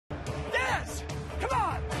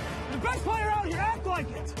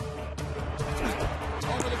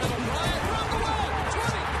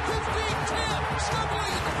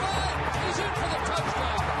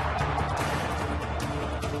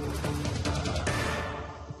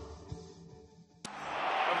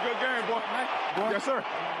Yes, sir.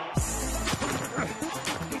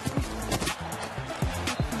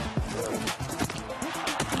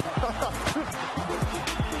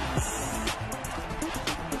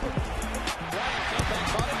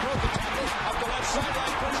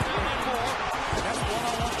 Sideline push down and more. That's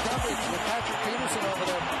one-on-one coverage with Patrick Peterson over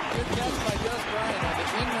there. Good catch by Gus Bryant. On the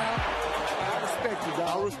in now, I respect you, dog.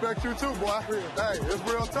 I respect you too, boy. Hey, it's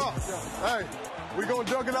real tough. Hey, we gonna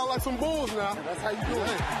dunk it out like some bulls now. That's how you do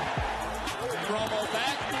it. Romo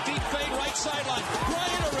back, deep fade right sideline.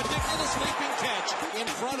 Bryant, a ridiculous leaping catch in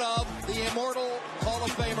front of the immortal Hall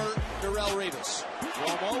of Famer Darrelle Revis.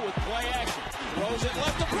 Romo with play action. Throws it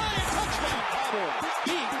left to Bryant. Touchdown, Cowboys.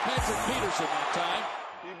 Beat Patrick Peterson that time.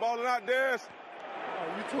 You balling out, Dez?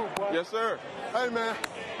 You too, boy. Yes, sir. Hey, man.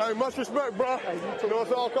 Hey, much respect, bro. Hey, you too. You know,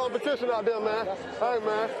 it's all competition out there, man. Hey,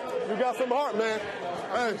 man. You got some heart, man.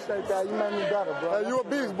 Hey. Appreciate that. You made me better, bro. Hey, you a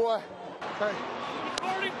beast, boy. Hey.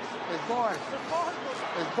 It's going.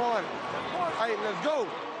 It's going. Hey, let's go.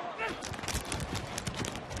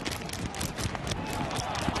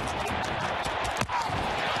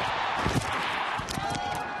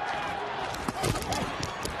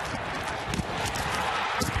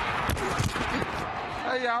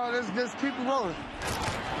 Hey, y'all, let's just keep it rolling.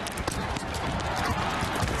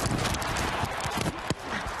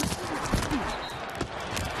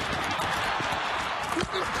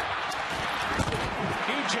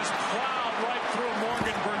 Just plowed right through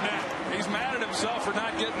Morgan Burnett. He's mad at himself for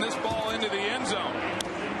not getting this ball into the end zone.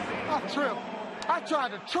 I tripped. I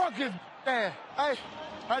tried to truck his ass. Hey,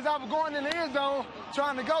 as I was going in the end zone,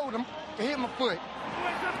 trying to go with him, it hit my foot.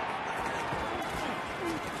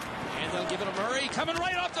 And they'll give it to Murray, coming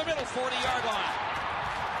right off the middle, 40-yard line.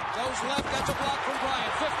 Goes left, that's a block from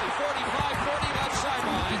Bryant. 50, 45, 40, left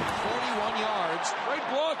sideline, 41 yards. Great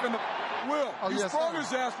block on the Will. Oh, yes, sprung sir.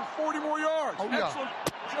 his ass for 40 more yards. Oh, yeah. Excellent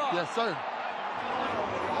job. Yes, sir.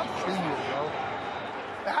 I see you, bro.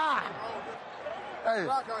 Ah! Hey,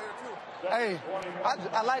 hey,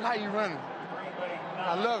 I like how you running.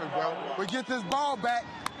 I love it, bro. We get this ball back.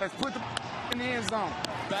 Let's put the in the end zone.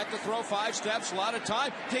 Back to throw, 5 steps, a lot of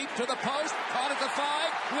time. Deep to the post, caught at the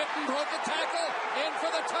 5. Whitten broke the tackle, in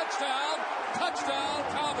for the touchdown. Touchdown,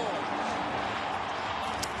 Cowboys.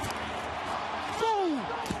 Boom!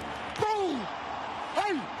 Boom!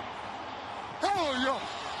 Hey! Hell yeah!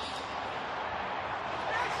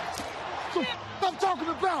 So, I'm talking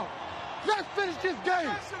about. Let's finish this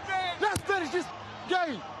game. Let's finish this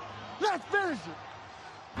game. Let's finish it.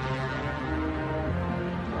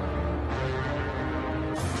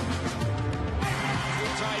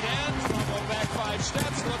 Tight end, Romo back 5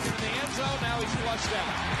 steps, looking in the end zone. Now he's flushed out.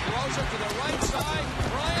 Throws it to the right side.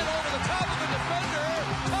 Bryant over the top of the defender.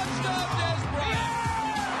 Touchdown, Dez Bryant.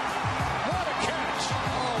 What a catch.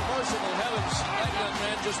 Oh, merciful heavens. That young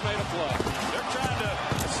man just made a play. They're trying to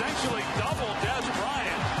essentially double Dez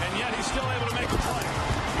Bryant, and yet he's still able to make a play.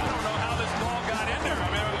 I don't know how this ball got in there.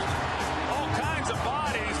 I mean, it was all kinds of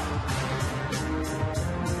bodies.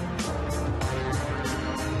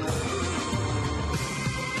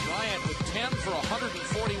 Bryant with 10 for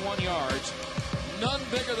 141 yards. None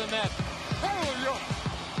bigger than that. Hell yeah!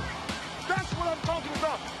 That's what I'm talking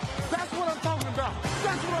about. That's what I'm talking about.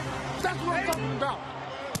 That's what I'm talking about.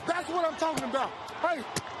 That's what I'm talking about. Hey,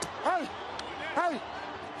 hey, hey.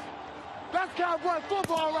 That's Cowboy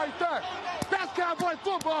football right there. That's Cowboy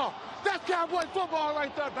football. That's Cowboy football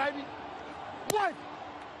right there, baby. What?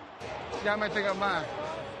 Y'all might think I'm lying.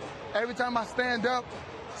 Every time I stand up,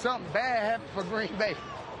 something bad happens for Green Bay.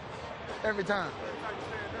 Every time.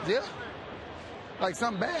 Yeah? Like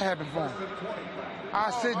something bad happened for them.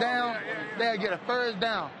 I sit down, they'll get a first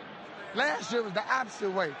down. Last year was the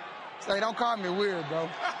opposite way. So don't call me weird, bro.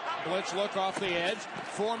 Blitz look off the edge.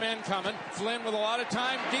 4 men coming. Flynn with a lot of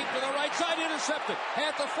time. Deep to the right side. Intercepted.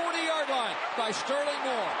 At the 40-yard line by Sterling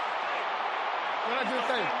Moore. What I just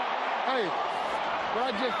say? Hey, what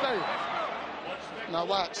I just say? Now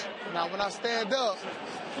watch. Now when I stand up,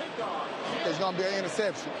 there's going to be an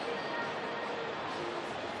interception.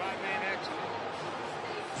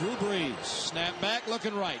 Drew Brees. Snap back.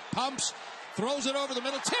 Looking right. Pumps. Throws it over the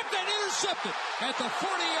middle. Tipped and intercepted at the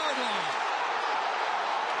 40-yard line.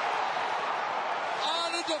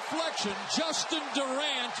 On a deflection, Justin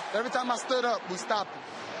Durant. Every time I stood up, we stopped him.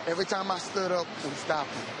 Every time I stood up, we stopped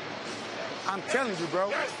him. I'm telling you,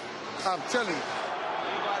 bro. I'm telling you. You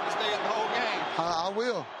got to stay in the whole game. I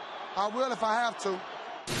will. I will if I have to.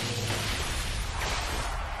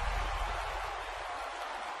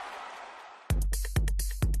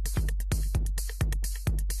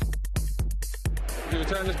 You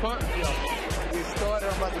return this punt? Yeah. We started.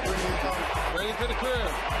 I'm about to bring it home. Bring it to the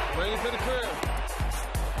crib. Bring it to the crib.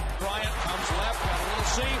 Bryant comes left, got a little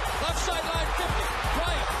seam. Left sideline, 50.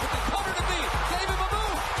 Bryant with the cutter to beat. Gave him a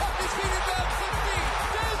move. Tucked his feet in down 15.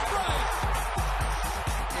 There's Bryant.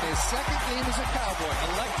 In his second game as a Cowboy,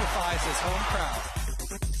 electrifies his home crowd.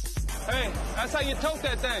 Hey, that's how you tote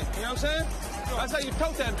that thing. You know what I'm saying? That's how you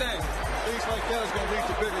tote that thing. Things like that is going to lead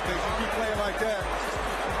to bigger things. You keep playing like that,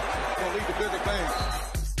 it's going to lead to bigger things.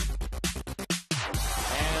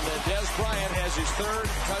 And Dez Bryant has his third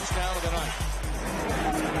touchdown of the night.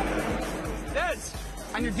 Dez,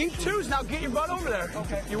 on your deep twos, now get your butt over there.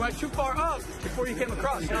 Okay. You went too far up before you came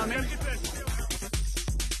across. You know what I mean?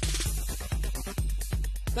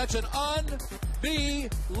 That's an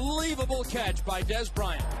unbelievable catch by Dez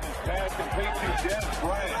Bryant. Pass complete to Dez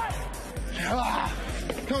Bryant.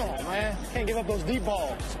 Come on, man. Can't give up those deep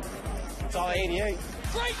balls. It's all 88.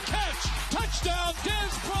 Great catch! Touchdown,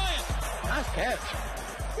 Dez Bryant! Nice catch.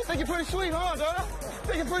 You think you're pretty sweet, huh, Dada?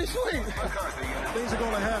 Think you're pretty sweet. Things are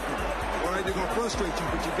going to happen. All right, they're going to frustrate you,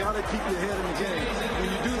 but you got to keep your head in the game. When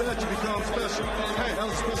you do that, you become special. Hey, that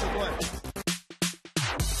was a special play.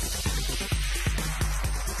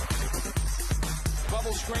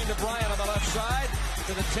 Bubble screen to Bryant on the left side.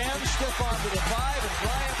 To the 10, stiff arm to the 5, and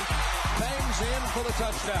Bryant bangs in for the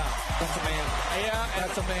touchdown. That's a man. Yeah,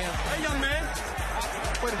 That's a man. Hey, young man.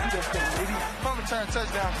 Way to do that thing, baby. Punt return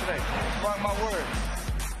touchdown today. Mark my words.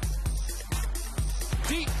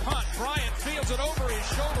 deep punt. Bryant fields it over his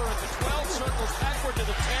shoulder at the 12, circles backward to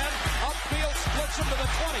the 10, upfield, splits him to the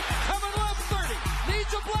 20, coming left 30,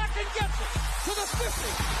 needs a block and gets it to the 50,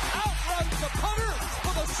 outruns the punter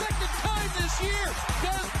for the second time this year.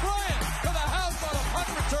 Dez Bryant to the house on a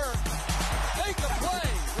punt return. Make a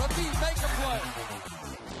play, rookie, make a play.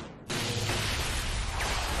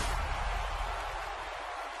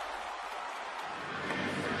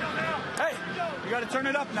 Hey, you got to turn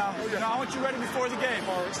it up now. Now I want you ready before the game.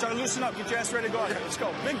 Start loosening up. Get your ass ready to go. Okay, let's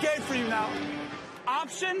go. Big game for you now.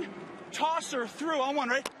 Option, tosser through on one,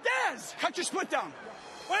 right? Dez! Cut your split down.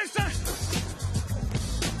 Wait a second.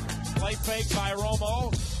 Play fake by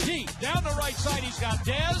Romo. Deep, down the right side, he's got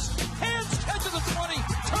Dez. Hands 10 to the 20.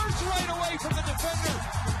 Turns right away from the defender.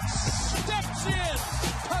 Steps in.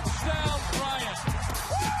 Touchdown, Bryant.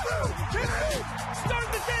 Woo! Start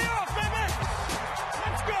the day off, baby!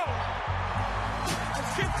 Let's go! This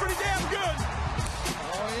kid's pretty damn good.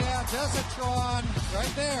 Oh, yeah, Desitron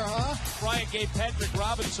right there, huh? Bryant gave Patrick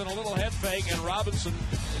Robinson a little head fake, and Robinson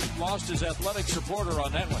lost his athletic supporter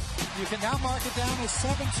on that one. You can now mark it down as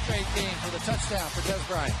 7th straight game for the touchdown for Dez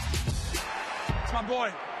Bryant. It's my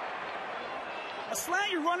boy. A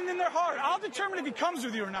slant, you're running in there hard. I'll determine if he comes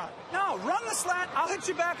with you or not. No, run the slant. I'll hit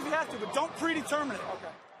you back if you have to, but don't predetermine it.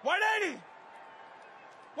 Okay. White 80.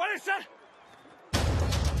 What is that?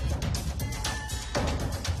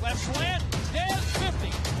 Left slant, Dez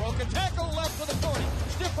 50. Broken tackle left for the 40.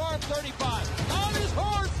 Stiff arm 35. On his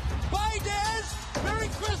horse by Dez. Merry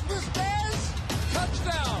Christmas, Dez.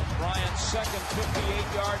 Touchdown. Bryant's second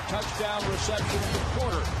 58-yard touchdown reception of the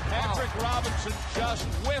quarter. Patrick Robinson just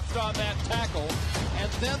whiffed on that tackle.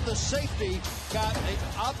 And then the safety got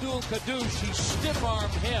Abdul Kaddouche. He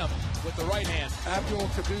stiff-armed him with the right hand. Abdul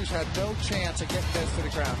Kaddouche had no chance of getting Dez to the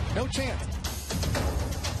ground. No chance.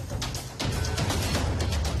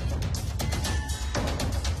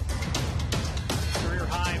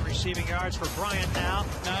 Receiving yards for Bryant now.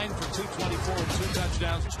 9 for 224 and 2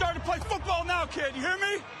 touchdowns. You're starting to play football now, kid. You hear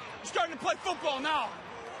me? You're starting to play football now.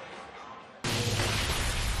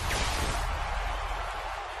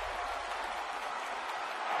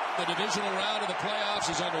 The divisional round of the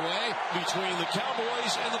playoffs is underway between the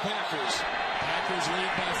Cowboys and the Packers. Packers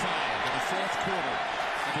lead by 5 in the fourth quarter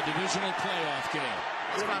of the divisional playoff game.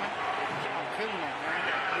 It's coming.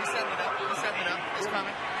 He's setting it up. He's setting it up. It's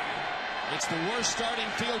coming. It's the worst starting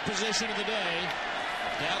field position of the day.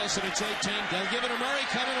 Dallas at its 18. They'll give it to Murray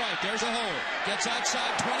coming right. There's a hole. Gets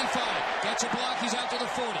outside 25. Gets a block. He's out to the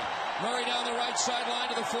 40. Murray down the right sideline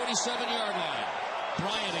to the 47-yard line.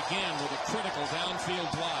 Bryant again with a critical downfield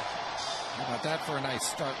block. How about that for a nice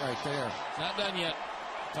start right there? Not done yet.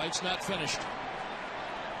 Fight's not finished.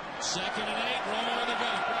 2nd and 8. Romo on the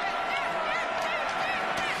gun.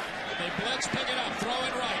 They blitz, pick it up, throw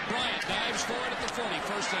it right. Bryant dives forward at the 40.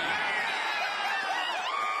 First down.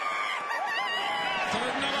 3rd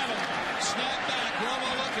and 11. Snap back.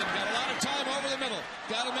 Romo looking. Got a lot of time over the middle.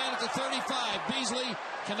 Got a man at the 35. Beasley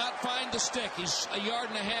cannot find the stick. He's a yard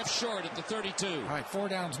and a half short at the 32. All right, 4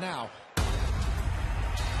 downs now. 26-21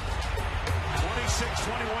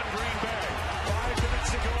 Green Bay. 5 minutes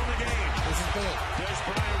to go in the game. This is big. Dez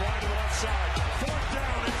Bryant wide to the left side. 4th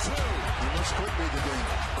down and 2. He must quickly the game.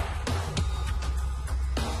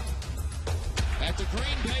 at the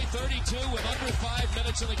Green Bay 32 with under 5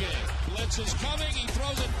 minutes in the game. Blitz is coming. He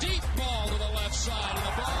throws a deep ball to the left side, and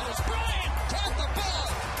the ball is Bryant. Caught the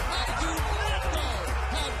ball. How do you not know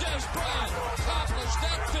how Des Bryant accomplished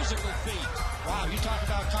that physical feat? Wow, you talk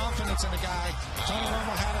about confidence in the guy. Tony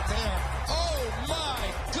Romo had it there. Oh,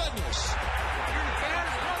 my goodness. You're the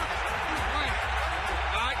baddest brother.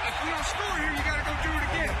 All right, if we don't score here, you got to go do it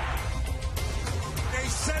again. A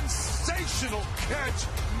sensational catch,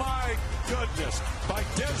 my goodness, by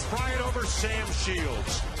Des Bryant over Sam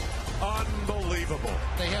Shields. Unbelievable.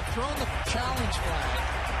 They have thrown the challenge flag.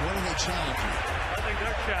 What are they challenging? I think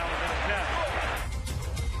they're challenging the catch.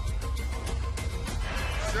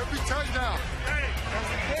 Should be touchdown. Hey, that's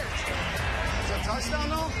a catch. Is that a touchdown,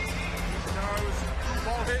 though? No, it was the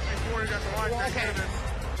ball hit before he got the line. Well,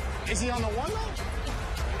 okay. Is he on the one, though?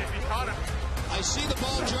 If he caught him. I see the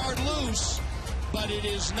ball jarred loose, but it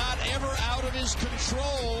is not ever out of his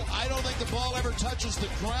control. I don't think the ball ever touches the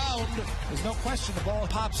ground. There's no question the ball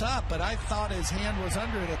pops up, but I thought his hand was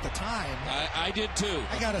under it at the time. I did too.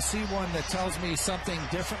 I got to see one that tells me something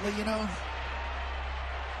differently, you know.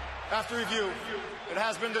 After review, it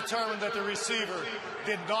has been determined that the receiver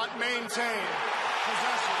did not maintain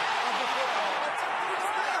possession of the football.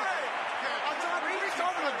 I'm trying to reach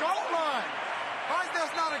over the goal line. Why is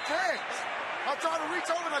that not a catch? I'm trying to reach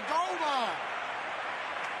over the goal line.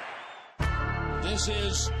 This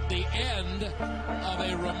is the end of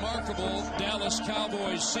a remarkable Dallas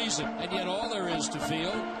Cowboys season, and yet all there is to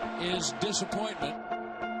feel is disappointment.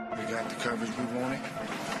 We got the coverage we wanted,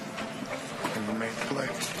 and we made the play.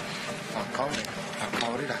 I caught it.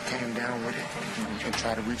 I came down with it and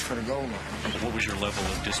tried to reach for the goal line. What was your level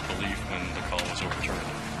of disbelief when the call was overturned?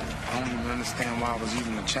 I don't even understand why it was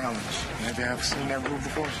even a challenge. Have you ever seen that rule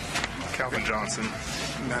before? Calvin Johnson.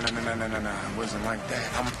 No. It wasn't like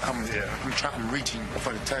that. I'm reaching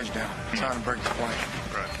for the touchdown, trying to break the play.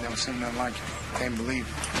 Right. Never seen nothing like it. Can't believe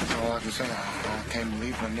it. That's all I can say. I can't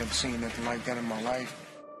believe it. I've never seen nothing like that in my life.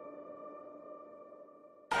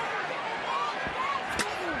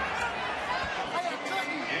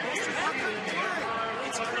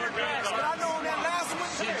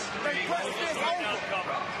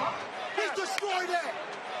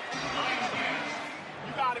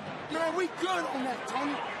 Man, we good on that,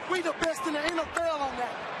 Tony. We the best in the NFL on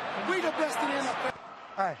that. We the best in the NFL.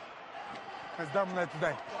 Hey, let's dominate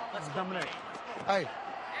today. Let's dominate. Hey,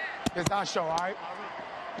 this our show, all right?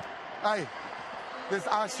 Hey, this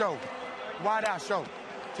our show. Wide our show.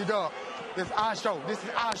 T-Dub, this our show. This is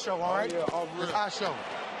our show, all right? This is our show.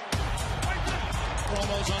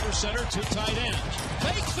 Romo's under center, two tight ends.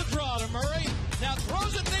 Fakes the draw to Murray. Now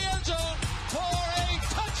throws it in the end zone for a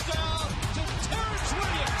touchdown to Terrence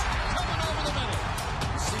Williams. Coming over the middle.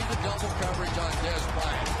 See the double coverage on Des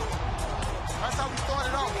Bryant. That's how we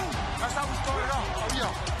started off. Oh, yeah.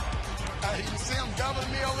 Hey, you see him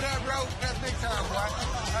doubling me over there, bro? That's big time, boy.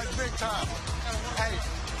 That's big time. Hey,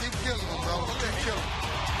 keep killing him, bro. Keep killing him.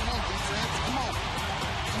 Come on, defense.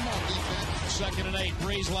 Come on, defense. 2nd and 8.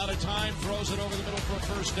 Breeze a lot of time. Throws it over the middle for a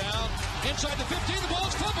first down. Inside the 15. The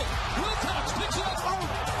ball's fumbled. Wilcox picks it up.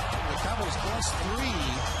 The Cowboys +3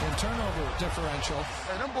 in turnover differential.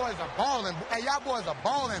 Hey, them boys are balling. Hey, y'all boys are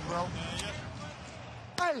balling, bro.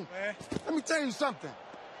 Hey, let me tell you something.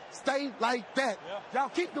 Stay like that. Y'all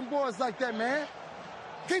keep them boys like that, man.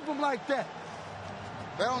 Keep them like that.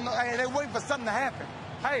 They don't know. Hey, they waiting for something to happen.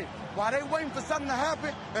 Hey, while they waiting for something to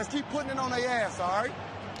happen, let's keep putting it on their ass, all right?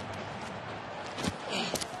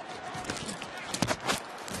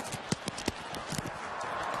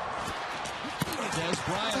 Des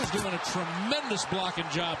Bryant's doing a tremendous blocking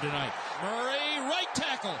job tonight. Murray, right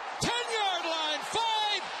tackle, 10-yard line, 5,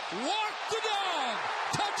 walk the dog,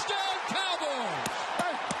 touchdown Cowboys.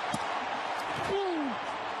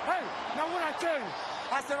 Hey, now what I tell you?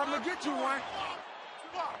 I said I'm gonna get you one.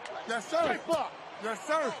 Yes, sir. Yes,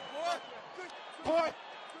 sir. Boy.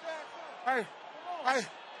 Hey,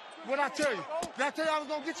 what I tell you? Did I tell you I was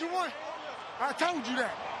gonna get you one? I told you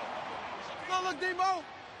that. Go look, Demo.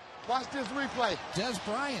 Watch this replay. Des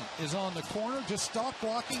Bryant is on the corner, just stop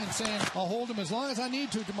blocking and saying, I'll hold him as long as I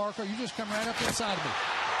need to, DeMarco. You just come right up inside of me.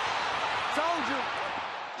 Told you.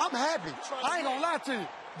 I'm happy. I ain't gonna lie to you.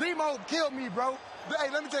 Demo killed me, bro.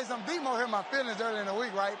 Hey, let me tell you something. Demo hurt my feelings earlier in the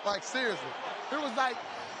week, right? Like, seriously. It was like,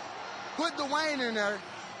 put Dwayne in there,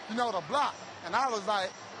 you know, to block. And I was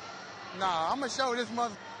like, nah, I'm gonna show this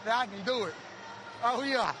mother that I can do it. Oh,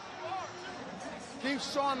 yeah. Keep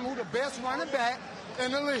showing who the best running back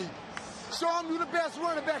in the league. Show him who the best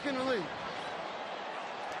running back in the league.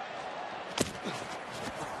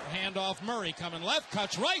 Handoff Murray coming left,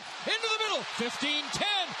 cuts right, into the middle, 15-10,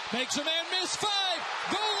 makes a man miss 5,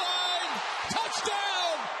 goal line, touchdown!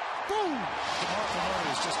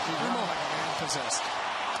 DeMarco is just being like a man possessed.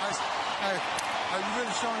 Hey, you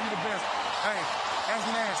really showing you the best. Hey, that's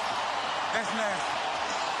nasty. That's nasty.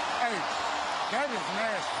 Hey, that is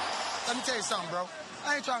nasty. Let me tell you something, bro.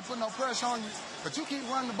 I ain't trying to put no pressure on you, but you keep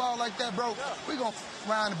running the ball like that, bro, we going to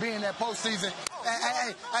round to be in that postseason.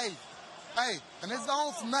 Hey, and it's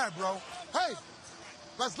on from there, bro. Hey,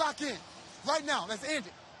 let's lock in. Right now, let's end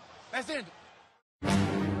it. Let's end it.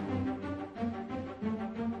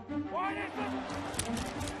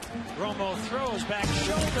 Romo throws back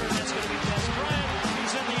shoulder, and it's going to be Des Bryant.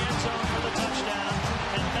 He's in the end zone for the touchdown,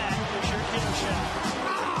 and that is your kill shot.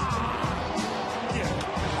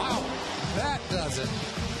 Wow, that does it.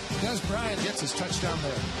 Des Bryant gets his touchdown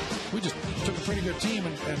there. We just took a pretty good team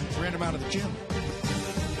and ran him out of the gym.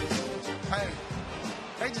 Hey,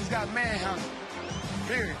 they just got manhunted.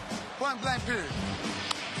 Period. Point blank, period.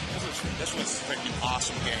 This was a freaking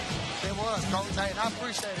awesome game. It was, Coach. Hey, I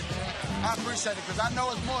appreciate it, man. I appreciate it because I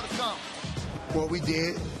know it's more to come. What we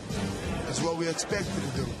did is what we expected to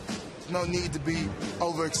do. No need to be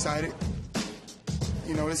overexcited.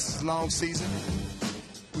 You know, this is a long season.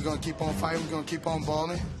 We're going to keep on fighting. We're going to keep on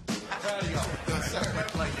balling. Yes, sir.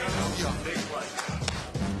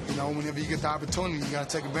 You know, whenever you get the opportunity, you got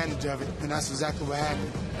to take advantage of it. And that's exactly what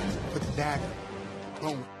happened. Put the dagger.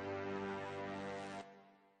 Boom.